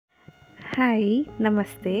Hi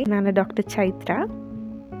ನಮಸ್ತೆ, ನಾನು doctor Chaitra.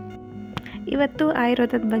 ಇವತ್ತು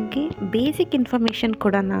ಆಯುರ್ವೇದದ ಬಗ್ಗೆ ಬೇಸಿಕ್ ಇನ್ಫಾರ್ಮೇಷನ್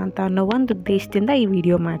ಕೊಡೋಣ ಅಂತ ಅನ್ನೋ ಒಂದು ಉದ್ದೇಶದಿಂದ ಈ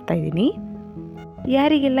ವಿಡಿಯೋ ಮಾಡ್ತಾಯಿದ್ದೀನಿ.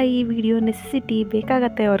 ಯಾರಿಗೆಲ್ಲ ಈ ವಿಡಿಯೋ ನೆಸೆಸಿಟಿ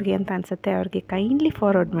ಬೇಕಾಗತ್ತೆ ಅವ್ರಿಗೆ ಅಂತ ಅನಿಸುತ್ತೆ ಅವ್ರಿಗೆ ಕೈಂಡ್ಲಿ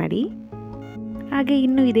ಫಾರ್ವರ್ಡ್ ಮಾಡಿ. ಹಾಗೆ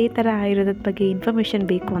ಇನ್ನೂ ಇದೇ ಥರ ಆಯುರ್ವೇದದ ಬಗ್ಗೆ ಇನ್ಫಾರ್ಮೇಷನ್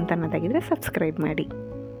ಬೇಕು ಅಂತ ಅನ್ನೋದಾಗಿದ್ದರೆ ಸಬ್ಸ್ಕ್ರೈಬ್ ಮಾಡಿ.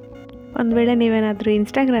 ಒಂದು ವೇಳೆ ನೀವೇನಾದರೂ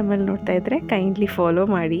ಇನ್ಸ್ಟಾಗ್ರಾಮಲ್ಲಿ ನೋಡ್ತಾ ಇದ್ದರೆ ಕೈಂಡ್ಲಿ ಫಾಲೋ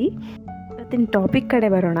ಮಾಡಿ. ಇವತ್ತಿನ ಟಾಪಿಕ್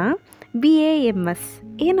ಕಡೆ ಬರೋಣ. BAMS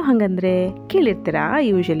ಏನು ಹಾಗಂದರೆ ಕೇಳಿರ್ತೀರಾ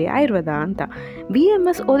ಯೂಶಲಿ ಆಯುರ್ವೇದ ಅಂತ.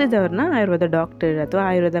 BAMS ಓದಿದವ್ರನ್ನ ಆಯುರ್ವೇದ ಡಾಕ್ಟರ್ ಅಥವಾ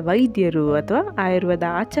ಆಯುರ್ವೇದ ವೈದ್ಯರು ಅಥವಾ ಆಯುರ್ವೇದ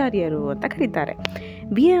ಆಚಾರ್ಯರು ಅಂತ ಕರೀತಾರೆ.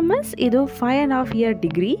 BAMS ಇದು 5.5 year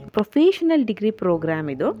degree, professional degree program.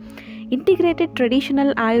 ಇದು ಇಂಟಿಗ್ರೇಟೆಡ್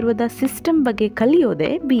ಟ್ರೆಡಿಷನಲ್ ಆಯುರ್ವೇದ ಸಿಸ್ಟಮ್ ಬಗ್ಗೆ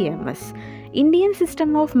ಕಲಿಯೋದೇ BAMS. ಇಂಡಿಯನ್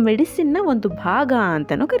ಸಿಸ್ಟಮ್ ಆಫ್ ಮೆಡಿಸಿನ್ನ ಒಂದು ಭಾಗ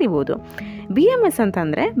ಅಂತಲೂ ಕರಿಬೋದು. BAMS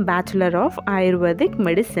ಅಂತಂದರೆ bachelor of Ayurvedic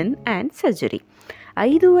medicine and surgery.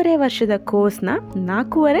 5.5 ವರ್ಷದ ಕೋರ್ಸ್ನ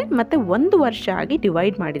 4.5 ಮತ್ತು 1 ವರ್ಷ ಆಗಿ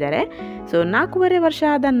ಡಿವೈಡ್ ಮಾಡಿದ್ದಾರೆ. ಸೊ 4.5 ವರ್ಷ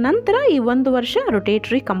ಆದ ನಂತರ ಈ 1 ವರ್ಷ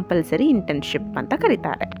ರೊಟೇಟ್ರಿ ಕಂಪಲ್ಸರಿ ಇಂಟರ್ನ್ಶಿಪ್ ಅಂತ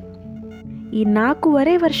ಕರೀತಾರೆ. ಈ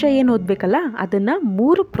 4.5 ವರ್ಷ ಏನು ಓದಬೇಕಲ್ಲ ಅದನ್ನು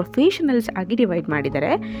 3 ಪ್ರೊಫೆಷನಲ್ಸ್ ಆಗಿ ಡಿವೈಡ್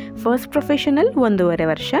ಮಾಡಿದ್ದಾರೆ. ಫಸ್ಟ್ ಪ್ರೊಫೆಷನಲ್ 1.5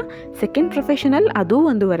 ವರ್ಷ, ಸೆಕೆಂಡ್ ಪ್ರೊಫೆಷನಲ್ ಅದು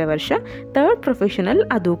 1.5 ವರ್ಷ, ಥರ್ಡ್ ಪ್ರೊಫೆಷನಲ್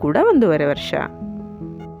ಅದು ಕೂಡ 1.5 ವರ್ಷ.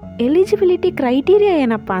 ಎಲಿಜಿಬಿಲಿಟಿ ಕ್ರೈಟೀರಿಯಾ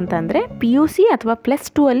ಏನಪ್ಪ ಅಂತಂದರೆ PUC ಅಥವಾ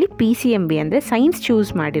 +2 ಅಲ್ಲಿ PCMB ಅಂದರೆ ಸೈನ್ಸ್ ಚೂಸ್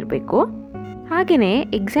ಮಾಡಿರಬೇಕು. ಹಾಗೆಯೇ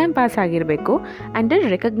ಎಕ್ಸಾಮ್ ಪಾಸ್ ಆಗಿರಬೇಕು under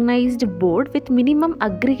recognised board with minimum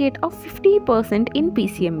aggregate of 50% ಇನ್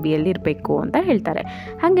PCMBಯಲ್ಲಿ ಇರಬೇಕು ಅಂತ ಹೇಳ್ತಾರೆ.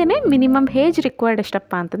 ಹಾಗೆಯೇ ಮಿನಿಮಮ್ ಏಜ್ ರಿಕ್ವೈರ್ಡ್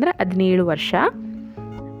ಎಷ್ಟಪ್ಪ ಅಂತಂದರೆ 17 ವರ್ಷ.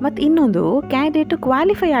 ಮತ್ತು ಇನ್ನೊಂದು ಕ್ಯಾಂಡಿಡೇಟು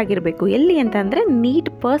ಕ್ವಾಲಿಫೈ ಆಗಿರಬೇಕು. ಎಲ್ಲಿ ಅಂತಂದರೆ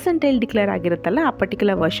ನೀಟ್ ಪರ್ಸೆಂಟೇಜ್ ಡಿಕ್ಲೇರ್ ಆಗಿರುತ್ತಲ್ಲ ಆ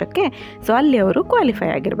ಪರ್ಟಿಕ್ಯುಲರ್ ವರ್ಷಕ್ಕೆ, ಸೊ ಅಲ್ಲಿ ಅವರು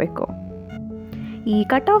ಕ್ವಾಲಿಫೈ ಆಗಿರಬೇಕು. ಈ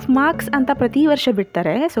ಕಟ್ ಆಫ್ ಮಾರ್ಕ್ಸ್ ಅಂತ ಪ್ರತಿ ವರ್ಷ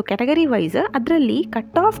ಬಿಡ್ತಾರೆ. ಸೊ ಕ್ಯಾಟಗರಿ ವೈಸ್ ಅದರಲ್ಲಿ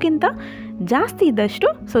ಕಟ್ ಆಫ್ಗಿಂತ ಜಾಸ್ತಿ ಇದ್ದಷ್ಟು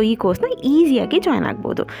ಸೊ ಈ ಕೋರ್ಸ್ನ ಈಸಿಯಾಗಿ ಜಾಯ್ನ್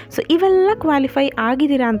ಆಗ್ಬೋದು. ಸೊ ಇವೆಲ್ಲ ಕ್ವಾಲಿಫೈ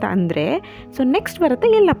ಆಗಿದ್ದೀರಾ ಅಂತ ಅಂದರೆ ಸೊ ನೆಕ್ಸ್ಟ್ ಬರುತ್ತೆ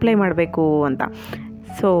ಎಲ್ಲಿ ಅಪ್ಲೈ ಮಾಡಬೇಕು ಅಂತ.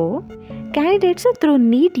 So candidates through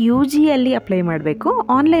neat UGಯಲ್ಲಿ apply ಮಾಡಬೇಕು.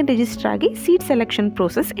 ಆನ್ಲೈನ್ ರಿಜಿಸ್ಟರ್ ಆಗಿ ಸೀಟ್ ಸೆಲೆಕ್ಷನ್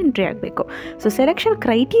ಪ್ರೋಸೆಸ್ ಎಂಟ್ರಿ ಆಗಬೇಕು. ಸೊ ಸೆಲೆಕ್ಷನ್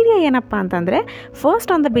ಕ್ರೈಟೀರಿಯಾ ಏನಪ್ಪ ಅಂತಂದರೆ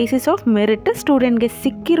first on the basis of merit ಸ್ಟೂಡೆಂಟ್ಗೆ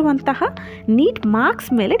ಸಿಕ್ಕಿರುವಂತಹ NEET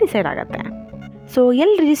marks ಮೇಲೆ ಡಿಸೈಡ್ ಆಗುತ್ತೆ. ಸೊ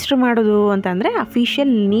ಎಲ್ಲಿ ರಿಜಿಸ್ಟರ್ ಮಾಡೋದು ಅಂತಂದರೆ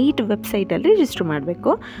ಅಫಿಷಿಯಲ್ ನೀಟ್ ವೆಬ್ಸೈಟಲ್ಲಿ ರಿಜಿಸ್ಟರ್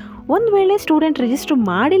ಮಾಡಬೇಕು. ಒಂದು ವೇಳೆ ಸ್ಟೂಡೆಂಟ್ ರಿಜಿಸ್ಟರ್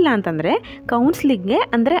ಮಾಡಿಲ್ಲ ಅಂತಂದರೆ ಕೌನ್ಸ್ಲಿಂಗ್ಗೆ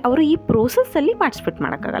ಅಂದರೆ ಅವರು ಈ ಪ್ರೋಸೆಸ್ಸಲ್ಲಿ ಪಾರ್ಟಿಸಿಪೇಟ್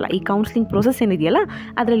ಮಾಡೋಕ್ಕಾಗಲ್ಲ. ಈ ಕೌನ್ಸ್ಲಿಂಗ್ ಪ್ರೋಸೆಸ್ ಏನಿದೆಯಲ್ಲ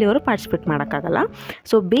ಅದರಲ್ಲಿ ಅವರು ಪಾರ್ಟಿಸಿಪೇಟ್ ಮಾಡೋಕ್ಕಾಗಲ್ಲ.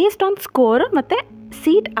 ಸೊ ಬೇಸ್ಡ್ ಆನ್ ಸ್ಕೋರ್ ಮತ್ತು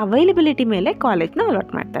ಸೀಟ್ ಅವೈಲಬಿಲಿಟಿ ಮೇಲೆ ಕಾಲೇಜ್ನ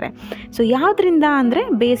ಅಲಾಟ್ ಮಾಡ್ತಾರೆ. ಸೊ ಯಾವುದರಿಂದ ಅಂದರೆ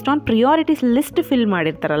based on priorities list fill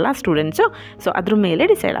ಮಾಡಿರ್ತಾರಲ್ಲ ಸ್ಟೂಡೆಂಟ್ಸು, ಸೊ ಅದ್ರ ಮೇಲೆ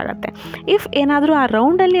ಡಿಸೈಡ್ ಆಗುತ್ತೆ. ಇಫ್ ಏನಾದರೂ ಆ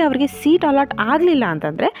ರೌಂಡಲ್ಲಿ ಅವರಿಗೆ ಸೀಟ್ ಅಲಾಟ್ ಆಗಲಿಲ್ಲ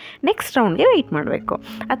ಅಂತಂದರೆ ನೆಕ್ಸ್ಟ್ ರೌಂಡ್ಗೆ ವೆಯ್ಟ್ ಮಾಡಬೇಕು.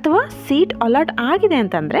 ಅಥವಾ ಸೀಟ್ ಅಲಾಟ್ ಆಗಿದೆ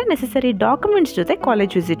ಅಂತಂದರೆ ನೆಸೆಸರಿ ಡಾಕ್ಯುಮೆಂಟ್ಸ್ ಜೊತೆ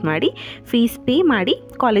ಕಾಲೇಜ್ ವಿಸಿಟ್ ಮಾಡಿ ಫೀಸ್ ಪೇ ಮಾಡಿ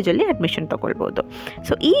ಕಾಲೇಜಲ್ಲಿ ಅಡ್ಮಿಷನ್ ತೊಗೊಳ್ಬೋದು.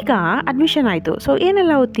 ಸೊ ಈಗ ಅಡ್ಮಿಷನ್ ಆಯಿತು. ಸೊ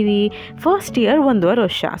ಏನೆಲ್ಲ ಓದ್ತೀವಿ? ಫಸ್ಟ್ ಇಯರ್ 1.5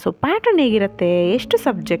 ವರ್ಷ. ಸೊ ಪ್ಯಾಟರ್ನ್ ಹೇಗಿರುತ್ತೆ, ಎಷ್ಟು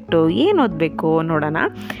ಸಬ್ಜೆಕ್ಟು, ಏನು ಓದಬೇಕು ನೋಡೋಣ.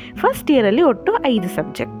 ಫಸ್ಟ್ ಇಯರಲ್ಲಿ ಒಟ್ಟು 5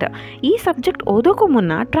 ಸಬ್ಜೆಕ್ಟ್. ಈ ಸಬ್ಜೆಕ್ಟ್ ಓದೋಕ್ಕೂ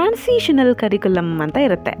ಮುನ್ನ ಟ್ರಾನ್ಸಿಷನಲ್ ಕರಿಕ್ಯುಲಮ್ ಅಂತ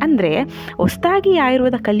ಇರುತ್ತೆ. ಅಂದರೆ ಹೊಸದಾಗಿ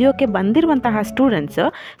ಆಯುರ್ವೇದ ಕಲಿಯೋಕ್ಕೆ ಬಂದಿರುವಂತಹ ಸ್ಟೂಡೆಂಟ್ಸ್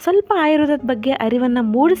ಸ್ವಲ್ಪ ಆಯುರ್ವೇದದ ಬಗ್ಗೆ ಅರಿವನ್ನು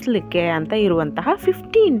ಮೂಡಿಸಲಿಕ್ಕೆ ಅಂತ ಇರುವಂತಹ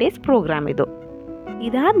 15 days ಪ್ರೋಗ್ರಾಮ್ ಇದು.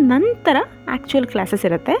 ಇದಾದ ನಂತರ ಆ್ಯಕ್ಚುಯಲ್ ಕ್ಲಾಸಸ್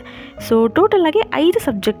ಇರುತ್ತೆ. ಸೊ ಟೋಟಲಾಗಿ 5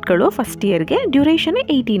 ಸಬ್ಜೆಕ್ಟ್ಗಳು ಫಸ್ಟ್ ಇಯರ್ಗೆ, ಡ್ಯೂರೇಷನ್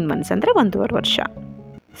 18 months ಅಂದರೆ 1.5 ವರ್ಷ.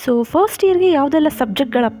 ಸೊ ಫಸ್ಟ್ ಇಯರ್ಗೆ ಯಾವುದೆಲ್ಲ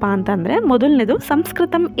ಸಬ್ಜೆಕ್ಟ್ಗಳಪ್ಪ ಅಂತಂದರೆ ಮೊದಲನೇದು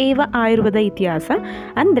ಸಂಸ್ಕೃತಂ ಏವ ಆಯುರ್ವೇದ ಇತಿಹಾಸ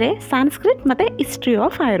ಅಂದರೆ ಸಾಂಸ್ಕ್ರಿಟ್ ಮತ್ತು history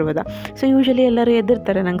of Ayurveda. So usually ಎಲ್ಲರೂ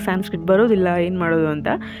ಎದುರ್ತಾರೆ ನಂಗೆ ಸಾಂಸ್ಕ್ರಿಟ್ ಬರೋದಿಲ್ಲ ಏನು ಮಾಡೋದು ಅಂತ.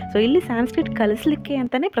 ಸೊ ಇಲ್ಲಿ ಸಾಂಸ್ಕ್ರಿಟ್ ಕಲಿಸ್ಲಿಕ್ಕೆ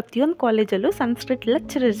ಅಂತಲೇ ಪ್ರತಿಯೊಂದು ಕಾಲೇಜಲ್ಲೂ ಸಂಸ್ಕ್ರಿಟ್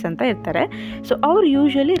ಲೆಕ್ಚರರ್ಸ್ ಅಂತ ಇರ್ತಾರೆ. ಸೊ ಅವ್ರು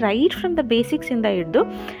ಯೂಶಲಿ ರೈಟ್ ಫ್ರಮ್ ದ ಬೇಸಿಕ್ಸಿಂದ ಹಿಡಿದು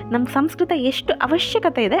ನಮ್ಗೆ ಸಂಸ್ಕೃತ ಎಷ್ಟು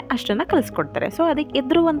ಅವಶ್ಯಕತೆ ಇದೆ ಅಷ್ಟನ್ನು ಕಲಿಸ್ಕೊಡ್ತಾರೆ. ಸೊ ಅದಕ್ಕೆ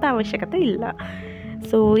ಎದುರುವಂಥ ಅವಶ್ಯಕತೆ ಇಲ್ಲ.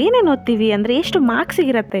 ಸೊ ಏನೇನು ಓದ್ತೀವಿ ಅಂದರೆ ಎಷ್ಟು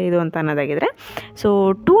ಮಾರ್ಕ್ಸಿಗಿರುತ್ತೆ ಇದು ಅಂತ ಅನ್ನೋದಾಗಿದ್ರೆ so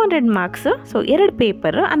 200 marks. So 2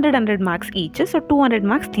 paper 100 marks each. So 200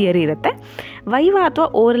 marks theory ಇರುತ್ತೆ. ವೈವಾ ಅಥವಾ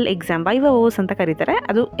ಓರಲ್ ಎಕ್ಸಾಮ್, ವೈವಾ ಓಸ್ ಅಂತ ಕರೀತಾರೆ,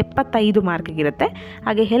 ಅದು 75 ಮಾರ್ಕಿಗಿರುತ್ತೆ.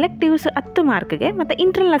 ಹಾಗೆ ಎಲೆಕ್ಟಿವ್ಸ್ 10 ಮಾರ್ಕ್ಗೆ ಮತ್ತು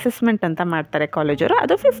ಇಂಟರ್ನಲ್ ಅಸೆಸ್ಮೆಂಟ್ ಅಂತ ಮಾಡ್ತಾರೆ ಕಾಲೇಜವರು,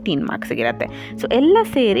 ಅದು 15 ಮಾರ್ಕ್ಸಿಗಿರುತ್ತೆ. ಸೊ ಎಲ್ಲ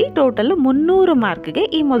ಸೇರಿ ಟೋಟಲ್ 300 ಮಾರ್ಕ್ಗೆ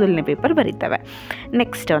ಈ ಮೊದಲನೇ ಪೇಪರ್ ಬರೀತವೆ.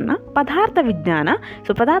 ನೆಕ್ಸ್ಟ್ ಪದಾರ್ಥ ವಿಜ್ಞಾನ.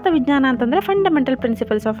 ಸೊ ಪದಾರ್ಥ ವಿಜ್ಞಾನ ಅಂತಂದರೆ ಫಂಡಮೆಂಟಲ್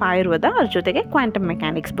ಪ್ರಿನ್ಸಿಪಲ್ಸ್ ಆಫ್ ಆಯುರ್ವೇದ, ಅದ್ರ ಜೊತೆಗೆ ಕ್ವಾಂಟಮ್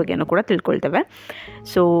ಮೆಕ್ಯಾನಿಕ್ಸ್ ಬಗ್ಗೆನೂ ಕೂಡ ತಿಳ್ಕೊಳ್ತೇವೆ.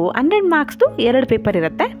 ಸೊ 100 ಮಾರ್ಕ್ಸ್ದು 2 ಪೇಪರ್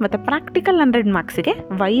ಇರುತ್ತೆ. ಮತ್ತು practical 100 ಮಾರ್ಕ್ಸಿಗೆ,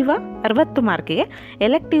 viva 60 ಮಾರ್ಕಿಗೆ,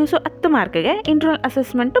 ಎಲೆಕ್ಟಿವ್ಸು 10 ಮಾರ್ಕಿಗೆ, internal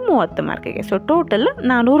assessment 30 ಮಾರ್ಕಿಗೆ. So total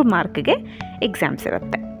 400 ಮಾರ್ಕಿಗೆ exams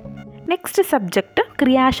ಇರುತ್ತೆ. ನೆಕ್ಸ್ಟ್ ಸಬ್ಜೆಕ್ಟ್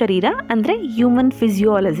ಕ್ರಿಯಾಶರೀರ ಅಂದರೆ ಹ್ಯೂಮನ್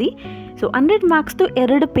ಫಿಸಿಯಾಲಜಿ. ಸೊ 100 ಮಾರ್ಕ್ಸ್ದು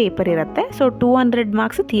 2 ಪೇಪರ್ ಇರುತ್ತೆ. ಸೊ 200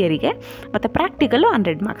 ಮಾರ್ಕ್ಸ್ ಥಿಯರಿಗೆ ಮತ್ತು ಪ್ರಾಕ್ಟಿಕಲ್ಲು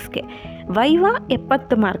 100 ಮಾರ್ಕ್ಸ್ಗೆ. ವೈವಾ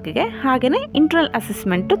 70 ಮಾರ್ಕ್ಗೆ, ಹಾಗೆಯೇ ಇಂಟರ್ನಲ್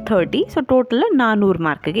ಅಸೆಸ್ಮೆಂಟು 30. ಸೊ ಟೋಟಲ್ 400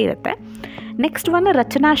 ಮಾರ್ಕ್ಗೆ ಇರುತ್ತೆ. ನೆಕ್ಸ್ಟ್ ಒನ್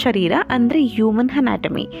ರಚನಾ ಶರೀರ ಅಂದರೆ human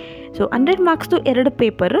anatomy. So 100 ಮಾರ್ಕ್ಸ್ದು 2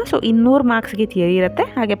 paper. So 200 ಮಾರ್ಕ್ಸ್ಗೆ theory ಇರುತ್ತೆ,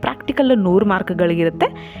 ಹಾಗೆ ಪ್ರಾಕ್ಟಿಕಲ್ಲು 100 ಮಾರ್ಕ್ಗಳಿಗಿರುತ್ತೆ.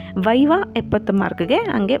 ವೈವಾ 70 ಮಾರ್ಕ್ಗೆ,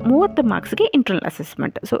 ಹಾಗೆ 30 ಮಾರ್ಕ್ಸ್ಗೆ ಇಂಟರ್ನಲ್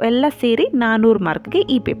ಅಸೆಸ್ಮೆಂಟ್. ಸೊ ಎಲ್ಲ ಸೇರಿ 400 ಮಾರ್ಕ್ಗೆ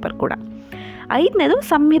ಈ ಪೇಪರ್ ಕೂಡ. 5ನೇದು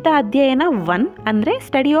ಸಂಹಿತಾ ಅಧ್ಯಯನ 1 ಅಂದರೆ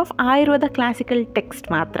study of Ayurveda classical text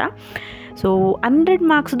ಮಾತ್ರ. ಸೊ 100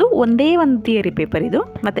 ಮಾರ್ಕ್ಸ್ದು ಒಂದೇ ಒಂದು ಥಿಯರಿ ಪೇಪರ್ ಇದು.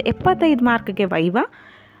 ಮತ್ತು 75 ಮಾರ್ಕ್ಗೆ ವೈವಾ,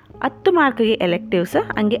 10 ಮಾರ್ಕ್ಗೆ ಎಲೆಕ್ಟಿವ್ಸ್,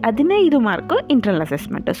 ಹಂಗೆ 15 mark internal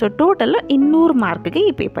assessment. So total 200 ಮಾರ್ಕ್ಗೆ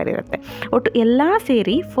ಈ ಪೇಪರ್ ಇರುತ್ತೆ. ಒಟ್ಟು ಎಲ್ಲ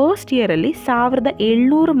ಸೇರಿ ಫಸ್ಟ್ ಇಯರಲ್ಲಿ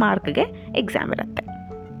 1700 ಮಾರ್ಕ್ಗೆ ಎಕ್ಸಾಮ್ ಇರುತ್ತೆ.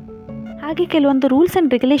 ಹಾಗೆ ಕೆಲವೊಂದು ರೂಲ್ಸ್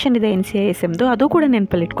ಆ್ಯಂಡ್ ರೆಗ್ಯುಲೇಷನ್ ಇದೆ NCISMದು, ಅದು ಕೂಡ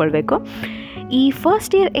ನೆನಪಲ್ಲಿ ಇಟ್ಕೊಳ್ಬೇಕು. ಈ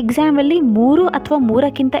ಫಸ್ಟ್ ಇಯರ್ ಎಕ್ಸಾಮಲ್ಲಿ 3 ಅಥವಾ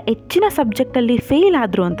 3ಕ್ಕಿಂತ ಹೆಚ್ಚಿನ ಸಬ್ಜೆಕ್ಟಲ್ಲಿ ಫೇಲ್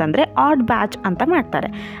ಆದರು ಅಂತಂದರೆ ಆಡ್ ಬ್ಯಾಚ್ ಅಂತ ಮಾಡ್ತಾರೆ.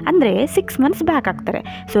 ಅಂದರೆ 6 ಮಂತ್ಸ್ ಬ್ಯಾಕ್ ಆಗ್ತಾರೆ.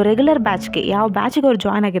 ಸೊ ರೆಗ್ಯುಲರ್ ಬ್ಯಾಚ್ಗೆ ಯಾವ ಬ್ಯಾಚಿಗೆ ಅವ್ರು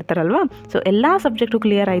ಜಾಯ್ನ್ ಆಗಿರ್ತಾರಲ್ವ, ಸೊ ಎಲ್ಲ ಸಬ್ಜೆಕ್ಟು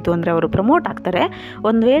ಕ್ಲಿಯರ್ ಆಯಿತು ಅಂದರೆ ಅವರು ಪ್ರಮೋಟ್ ಆಗ್ತಾರೆ.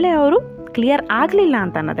 ಒಂದು ವೇಳೆ ಅವರು ಕ್ಲಿಯರ್ ಆಗಲಿಲ್ಲ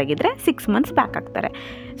ಅಂತ ಅನ್ನೋದಾಗಿದ್ದರೆ 6 ಮಂತ್ಸ್ ಬ್ಯಾಕ್ ಆಗ್ತಾರೆ.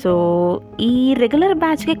 ಸೊ ಈ ರೆಗ್ಯುಲರ್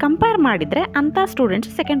ಬ್ಯಾಚ್ಗೆ ಕಂಪೇರ್ ಮಾಡಿದರೆ ಅಂಥ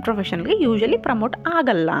ಸ್ಟೂಡೆಂಟ್ಸ್ ಸೆಕೆಂಡ್ ಪ್ರೊಫೆಷನ್ಗೆ ಯೂಶಲಿ ಪ್ರಮೋಟ್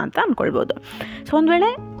ಆಗಲ್ಲ ಅಂತ ಅಂದ್ಕೊಳ್ಬೋದು. ಸೊ ಒಂದು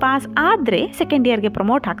ವೇಳೆ ಪಾಸ್ ಆದರೆ ಸೆಕೆಂಡ್ ಇಯರ್ಗೆ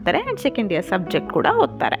ಪ್ರಮೋಟ್ ಆಗ್ತಾರೆ ಆ್ಯಂಡ್ ಸೆಕೆಂಡ್ ಇಯರ್ ಸಬ್ಜೆಕ್ಟ್ ಕೂಡ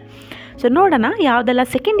ಓದ್ತಾರೆ. ಸೊ ನೋಡೋಣ ಯಾವುದೆಲ್ಲ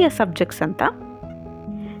ಸೆಕೆಂಡ್ ಇಯರ್ ಸಬ್ಜೆಕ್ಟ್ಸ್ ಅಂತ.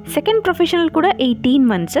 ಸೆಕೆಂಡ್ ಪ್ರೊಫೆಷನಲ್ ಕೂಡ 18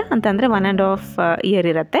 ಮಂತ್ಸ್ ಅಂತಂದರೆ 1.5 ಇಯರ್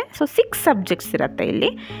ಇರುತ್ತೆ. ಸೊ 6 ಸಬ್ಜೆಕ್ಟ್ಸ್ ಇರುತ್ತೆ ಇಲ್ಲಿ.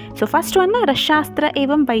 ಸೊ ಫಸ್ಟ್ ಒನ್ ರಸಶಾಸ್ತ್ರ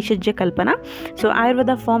ಏವಂ ವೈಷಜ್ಯ ಕಲ್ಪನಾ. ಸೊ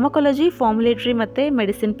ಆಯುರ್ವೇದ ಫಾರ್ಮಕಾಲಜಿ, ಫಾರ್ಮುಲೇಟ್ರಿ ಮತ್ತು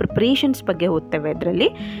ಮೆಡಿಸಿನ್ ಪ್ರಿಪ್ರೇಷನ್ಸ್ ಬಗ್ಗೆ ಓದ್ತೇವೆ ಇದರಲ್ಲಿ.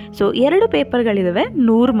 ಸೊ 2 ಪೇಪರ್ಗಳಿದ್ದಾವೆ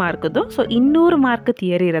 100 ಮಾರ್ಕ್ದು. ಸೊ 200 ಮಾರ್ಕ್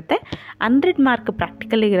ಥಿಯರಿ ಇರುತ್ತೆ, 100 ಮಾರ್ಕ್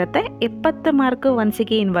ಪ್ರಾಕ್ಟಿಕಲಿಗಿರುತ್ತೆ, 70 ಮಾರ್ಕ್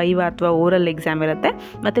ಒನ್ಸಿಗೆ ಇನ್ ವೈವಾ ಅಥವಾ ಓರಲ್ ಎಕ್ಸಾಮ್ ಇರುತ್ತೆ,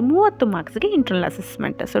 ಮತ್ತು 30 ಮಾರ್ಕ್ಸ್ಗೆ ಇಂಟರ್ನಲ್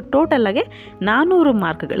ಅಸೆಸ್ಮೆಂಟ್. ಸೊ ಟೋಟಲಾಗೆ 400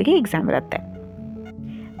 ಮಾರ್ಕ್ಗಳಿಗೆ ಎಕ್ಸಾಮ್ ಇರುತ್ತೆ.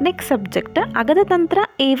 ನೆಕ್ಸ್ಟ್ ಸಬ್ಜೆಕ್ಟ್ ಅಗಧತಂತ್ರ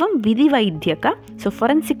ಏವಂ ವಿಧಿವೈದ್ಯಕ. ಸೊ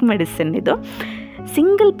ಫೊರೆನ್ಸಿಕ್ ಮೆಡಿಸಿನ್ ಇದು.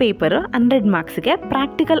 Single paper 100 ಮಾರ್ಕ್ಸ್ಗೆ,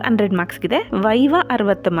 practical 100 ಮಾರ್ಕ್ಸ್ಗಿದೆ, viva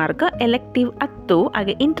 60 mark, elective 10,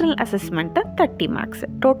 ಹಾಗೆ ಇಂಟರ್ನಲ್ ಅಸೆಸ್ಮೆಂಟ್ 30 ಮಾರ್ಕ್ಸ್.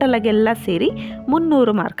 ಟೋಟಲಾಗೆಲ್ಲ ಸೇರಿ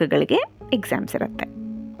 300 ಮಾರ್ಕ್ಗಳಿಗೆ ಎಕ್ಸಾಮ್ಸ್ ಇರುತ್ತೆ.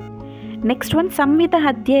 ನೆಕ್ಸ್ಟ್ ಒನ್ ಸಂಹಿತಾ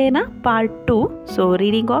ಅಧ್ಯಯನ part 2. So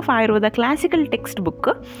reading of Ayurveda classical text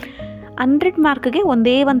book. 100 ಮಾರ್ಕ್ಗೆ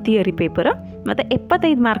ಒಂದೇ ಒಂದು ಥಿಯರಿ ಪೇಪರು, ಮತ್ತು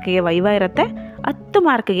 75 ಮಾರ್ಕ್ಗೆ ವೈವಾ ಇರುತ್ತೆ, 10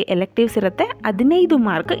 ಮಾರ್ಕ್ಗೆ ಎಲೆಕ್ಟಿವ್ಸ್ ಇರುತ್ತೆ, 15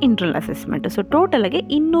 ಮಾರ್ಕ್ ಇಂಟರ್ನಲ್ ಅಸೆಸ್ಮೆಂಟ್. ಸೊ ಟೋಟಲ್ಗೆ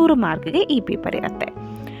 200 ಮಾರ್ಕ್ಗೆ ಈ ಪೇಪರ್ ಇರುತ್ತೆ.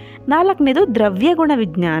 4ನೇದು ದ್ರವ್ಯಗುಣ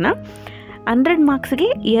ವಿಜ್ಞಾನ. 100 ಮಾರ್ಕ್ಸ್ಗೆ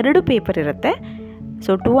 2 ಪೇಪರ್ ಇರುತ್ತೆ.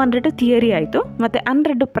 ಸೊ 200 ಥಿಯರಿ ಆಯಿತು, ಮತ್ತು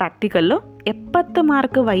 100 ಪ್ರಾಕ್ಟಿಕಲ್ಲು, 70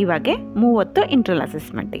 ಮಾರ್ಕ್ ವೈವಾಗೆ, 30 ಇಂಟರ್ನಲ್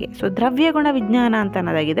ಅಸೆಸ್ಮೆಂಟಿಗೆ. ಸೊ ದ್ರವ್ಯಗುಣ ವಿಜ್ಞಾನ ಅಂತ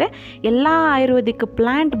ಅನ್ನೋದಾಗಿದ್ದರೆ ಎಲ್ಲ ಆಯುರ್ವೇದಿಕ್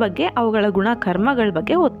ಪ್ಲ್ಯಾಂಟ್ ಬಗ್ಗೆ, ಅವುಗಳ ಗುಣ ಕರ್ಮಗಳ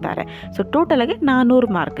ಬಗ್ಗೆ ಓದ್ತಾರೆ. ಸೊ ಟೋಟಲಾಗಿ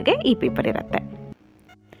 400 ಮಾರ್ಕ್ಗೆ ಈ ಪೇಪರ್ ಇರುತ್ತೆ.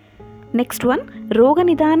 ನೆಕ್ಸ್ಟ್ ಒನ್ ರೋಗ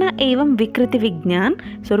ನಿಧಾನ ಏವಂ ವಿಕೃತಿ ವಿಜ್ಞಾನ್.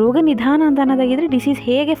 ಸೊ ರೋಗ ನಿಧಾನ ಅಂತ ಅನ್ನೋದಾಗಿದ್ದರೆ ಡಿಸೀಸ್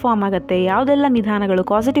ಹೇಗೆ ಫಾರ್ಮ್ ಆಗುತ್ತೆ, ಯಾವುದೆಲ್ಲ ನಿಧಾನಗಳು,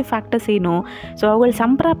 ಕಾಸಿಟಿವ್ ಫ್ಯಾಕ್ಟರ್ಸ್ ಏನು, ಸೊ ಅವುಗಳ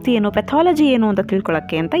ಸಂಪ್ರಾಪ್ತಿ ಏನು, ಪೆಥಾಲಜಿ ಏನು ಅಂತ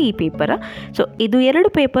ತಿಳ್ಕೊಳ್ಳೋಕ್ಕೆ ಅಂತ ಈ ಪೇಪರ್. ಸೊ ಇದು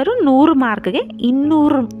 2 ಪೇಪರು 100 ಮಾರ್ಕ್ಗೆ,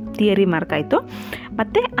 200 ಥಿಯರಿ ಮಾರ್ಕ್ ಆಯಿತು,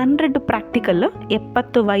 ಮತ್ತು 100 ಪ್ರಾಕ್ಟಿಕಲ್ಲು,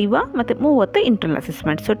 70 ವೈವಾ ಮತ್ತು 30 ಇಂಟರ್ನಲ್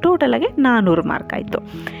ಅಸೆಸ್ಮೆಂಟ್. ಸೊ ಟೋಟಲಾಗಿ 400 ಮಾರ್ಕ್ ಆಯಿತು.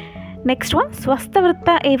 ನೆಕ್ಸ್ಟ್ ಒನ್ ಸ್ವಸ್ಥವೃತ್ತ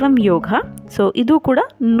ಏವಂ ಯೋಗ. ಸೊ ಇದು ಕೂಡ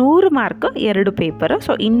 100 ಮಾರ್ಕ್ 2 ಪೇಪರು.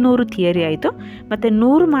 ಸೊ 200 ಥಿಯರಿ ಆಯಿತು, ಮತ್ತು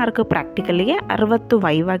 100 ಮಾರ್ಕ್ ಪ್ರಾಕ್ಟಿಕಲಿಗೆ, 60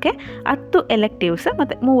 ವೈವಾಗೆ, 10 ಎಲೆಕ್ಟಿವ್ಸ್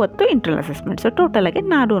ಮತ್ತು 30 ಇಂಟರ್ನಲ್ ಅಸೆಸ್ಮೆಂಟ್. ಸೊ ಟೋಟಲಾಗಿ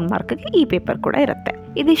 400 ಮಾರ್ಕ್ಗೆ ಈ ಪೇಪರ್ ಕೂಡ ಇರುತ್ತೆ.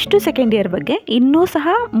 ಇದಿಷ್ಟು ಸೆಕೆಂಡ್ ಇಯರ್ ಬಗ್ಗೆ. ಇನ್ನೂ ಸಹ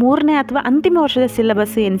 3ನೇ ಅಥವಾ ಅಂತಿಮ ವರ್ಷದ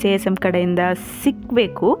ಸಿಲೆಬಸ್ NCISM ಕಡೆಯಿಂದ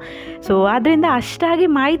ಸಿಕ್ಕಬೇಕು. ಸೊ ಆದ್ದರಿಂದ ಅಷ್ಟಾಗಿ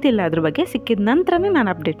ಮಾಹಿತಿ ಇಲ್ಲ ಅದ್ರ ಬಗ್ಗೆ. ಸಿಕ್ಕಿದ ನಂತರನೇ ನಾನು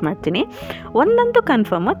ಅಪ್ಡೇಟ್ ಮಾಡ್ತೀನಿ. ಒಂದಂತೂ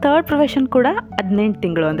ಕನ್ಫರ್ಮ್, ಥರ್ಡ್ ಪ್ರೊಫೆಷನ್ ಕೂಡ 18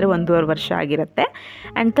 ತಿಂಗಳು ಅಂದರೆ 1.5 ವರ್ಷ ಆಗಿರುತ್ತೆ.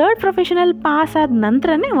 ಆ್ಯಂಡ್ ಥರ್ಡ್ ಪ್ರೊಫೆಷನಲ್ ಪಾಸ್ ಆದ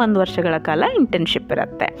ನಂತರನೇ 1 ವರ್ಷಗಳ ಕಾಲ ಇಂಟರ್ನ್ಶಿಪ್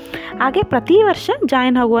ಇರುತ್ತೆ. ಹಾಗೆ ಪ್ರತಿ ವರ್ಷ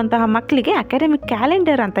ಜಾಯಿನ್ ಆಗುವಂತಹ ಮಕ್ಕಳಿಗೆ ಅಕಾಡೆಮಿಕ್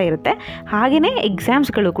ಕ್ಯಾಲೆಂಡರ್ ಅಂತ ಇರುತ್ತೆ, ಹಾಗೆಯೇ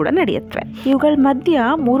ಎಕ್ಸಾಮ್ಸ್ಗಳು ಕೂಡ ನಡೆಯುತ್ತವೆ. ಇವುಗಳ ಮಧ್ಯ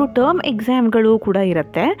 3 ಟರ್ಮ್ ಎಕ್ಸಾಮ್ಗಳು ಕೂಡ ಇರುತ್ತೆ.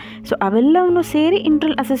 ಸೊ ಅವೆಲ್ಲವನ್ನು ಸೇರಿ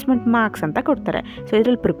ಇಂಟರ್ನಲ್ ಅಸೆಸ್ಮೆಂಟ್ ಮಾರ್ಕ್ಸ್ ಅಂತ ಕೊಡ್ತಾರೆ. ಸೊ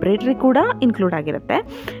ಇದರಲ್ಲಿ ಪ್ರಿಪ್ರೇಟರಿ ಕೂಡ ಇನ್ಕ್ಲೂಡ್ ಆಗಿರುತ್ತೆ.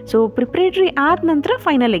 ಸೊ ಪ್ರಿಪ್ರೇಟರಿ ಆದ ನಂತರ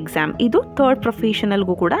ಫೈನಲ್ ಎಕ್ಸಾಮ್, ಇದು ಥರ್ಡ್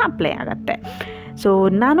ಪ್ರೊಫೆಷನಲ್ಗೂ ಕೂಡ ಅಪ್ಲೈ ಆಗುತ್ತೆ. ಸೊ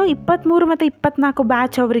ನಾನು 23 ಮತ್ತು 24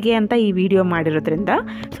 ಬ್ಯಾಚ್ ಅವರಿಗೆ ಅಂತ ಈ ವಿಡಿಯೋ ಮಾಡಿರೋದ್ರಿಂದ,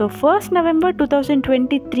 ಸೊ 1 ನವೆಂಬರ್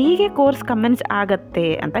 2023ಗೆ ಕೋರ್ಸ್ ಕಮೆನ್ಸ್ ಆಗುತ್ತೆ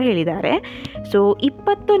ಅಂತ ಹೇಳಿದ್ದಾರೆ. ಸೊ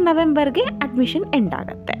 20 ನವೆಂಬರ್ಗೆ ಅಡ್ಮಿಷನ್ ಎಂಡ್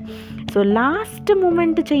ಆಗುತ್ತೆ. ಸೊ ಲಾಸ್ಟ್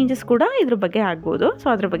ಮೂಮೆಂಟ್ ಚೇಂಜಸ್ ಕೂಡ ಇದ್ರ ಬಗ್ಗೆ ಆಗ್ಬೋದು. ಸೊ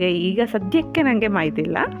ಅದ್ರ ಬಗ್ಗೆ ಈಗ ಸದ್ಯಕ್ಕೆ ನನಗೆ ಮಾಹಿತಿ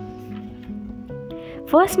ಇಲ್ಲ.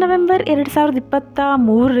 1 ನವೆಂಬರ್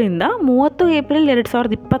 2023ರಿಂದ 30 ಏಪ್ರಿಲ್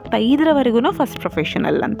 2025ರವರೆಗೂ ಫಸ್ಟ್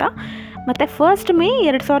ಪ್ರೊಫೆಷನಲ್ ಅಂತ, ಮತ್ತು 1 ಮೇ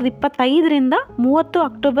 2025ರಿಂದ 30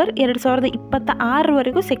 ಅಕ್ಟೋಬರ್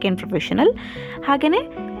 2026ರವರೆಗೂ ಸೆಕೆಂಡ್ ಪ್ರೊಫೆಷನಲ್. ಹಾಗೆಯೇ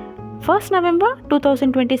 1 November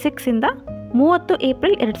 2026ಇಂದ 30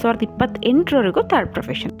 April 2028 third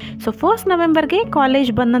profession. So 1 ನವೆಂಬರ್ಗೆ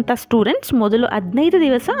college ಬಂದಂಥ ಸ್ಟೂಡೆಂಟ್ಸ್ ಮೊದಲು 15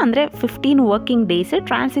 ದಿವಸ ಅಂದರೆ 15 ವರ್ಕಿಂಗ್ ಡೇಸ್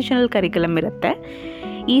ಟ್ರಾನ್ಸಿಷನಲ್ ಕರಿಕ್ಯುಲಮ್ ಇರುತ್ತೆ.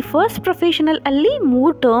 ಈ ಫಸ್ಟ್ ಪ್ರೊಫೆಷನಲ್ ಅಲ್ಲಿ 3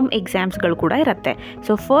 ಟರ್ಮ್ ಎಕ್ಸಾಮ್ಸ್ಗಳು ಕೂಡ ಇರುತ್ತೆ.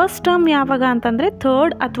 ಸೊ ಫಸ್ಟ್ ಟರ್ಮ್ ಯಾವಾಗ ಅಂತಂದರೆ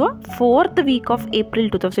 3rd ಅಥವಾ 4th ವೀಕ್ ಆಫ್ ಏಪ್ರಿಲ್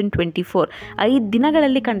 2024, 5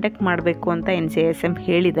 ದಿನಗಳಲ್ಲಿ ಕಂಡಕ್ಟ್ ಮಾಡಬೇಕು ಅಂತ NCISM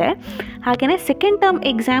ಹೇಳಿದೆ. ಹಾಗೆಯೇ ಸೆಕೆಂಡ್ ಟರ್ಮ್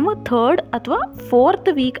ಎಕ್ಸಾಮು 3rd ಅಥವಾ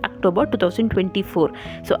 4th ವೀಕ್ ಅಕ್ಟೋಬರ್ 2024,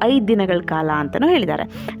 ಸೊ 5 ದಿನಗಳ ಕಾಲ ಅಂತಲೂ ಹೇಳಿದ್ದಾರೆ.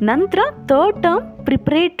 ನಂತರ 3rd term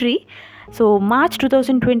preparatory so March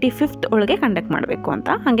 2025 ಒಳಗೆ ಕಂಡಕ್ಟ್ ಮಾಡಬೇಕು ಅಂತ.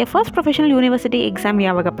 ಹಾಗೆ ಫಸ್ಟ್ ಪ್ರೊಫೆಷನಲ್ ಯೂನಿವರ್ಸಿಟಿ ಎಕ್ಸಾಮ್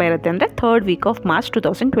ಯಾವಾಗಪ್ಪ ಇರುತ್ತೆ ಅಂದರೆ 3rd weak of March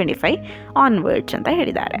 2025 onwards ಅಂತ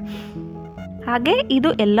ಹೇಳಿದ್ದಾರೆ. ಹಾಗೆ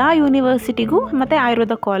ಇದು ಎಲ್ಲ ಯೂನಿವರ್ಸಿಟಿಗೂ ಮತ್ತು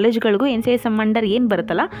ಆಯುರ್ವೇದ ಕಾಲೇಜ್ಗಳಿಗೂ NCISM ಅಂಡರ್ ಏನು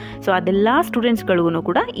ಬರುತ್ತಲ್ಲ, ಸೊ ಅದೆಲ್ಲ ಸ್ಟೂಡೆಂಟ್ಸ್ಗಳಿಗೂ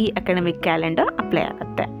ಕೂಡ ಈ ಅಕಾಡೆಮಿಕ್ ಕ್ಯಾಲೆಂಡರ್ ಅಪ್ಲೈ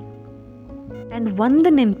ಆಗುತ್ತೆ. ಆ್ಯಂಡ್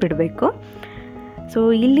ಒಂದು ನೆನ್ಪಿಡಬೇಕು, ಸೊ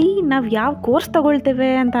ಇಲ್ಲಿ ನಾವು ಯಾವ ಕೋರ್ಸ್ ತಗೊಳ್ತೇವೆ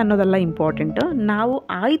ಅಂತ ಅನ್ನೋದೆಲ್ಲ ಇಂಪಾರ್ಟೆಂಟು. ನಾವು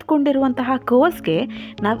ಆಯ್ದುಕೊಂಡಿರುವಂತಹ ಕೋರ್ಸ್ಗೆ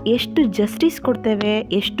ನಾವು ಎಷ್ಟು ಜಸ್ಟಿಸ್ ಕೊಡ್ತೇವೆ,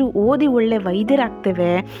 ಎಷ್ಟು ಓದಿ ಒಳ್ಳೆ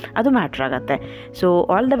ವೈದ್ಯರಾಗ್ತೇವೆ, ಅದು ಮ್ಯಾಟ್ರ್ ಆಗುತ್ತೆ. ಸೊ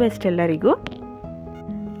ಆಲ್ ದ ಬೆಸ್ಟ್ ಎಲ್ಲರಿಗೂ.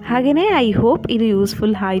 ಹಾಗೆಯೇ ಐ ಹೋಪ್ ಇದು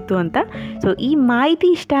ಯೂಸ್ಫುಲ್ ಆಯಿತು ಅಂತ. ಸೊ ಈ ಮಾಹಿತಿ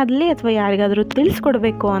ಇಷ್ಟ ಆದಲ್ಲಿ ಅಥವಾ ಯಾರಿಗಾದರೂ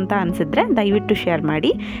ತಿಳಿಸ್ಕೊಡ್ಬೇಕು ಅಂತ ಅನಿಸಿದ್ರೆ ದಯವಿಟ್ಟು ಶೇರ್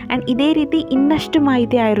ಮಾಡಿ. ಆ್ಯಂಡ್ ಇದೇ ರೀತಿ ಇನ್ನಷ್ಟು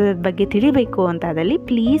ಮಾಹಿತಿ ಆಯುರ್ವೇದದ ಬಗ್ಗೆ ತಿಳಿಬೇಕು ಅಂತ ಆದಲ್ಲಿ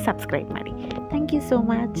ಪ್ಲೀಸ್ ಸಬ್ಸ್ಕ್ರೈಬ್ ಮಾಡಿ. Thank you so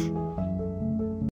much.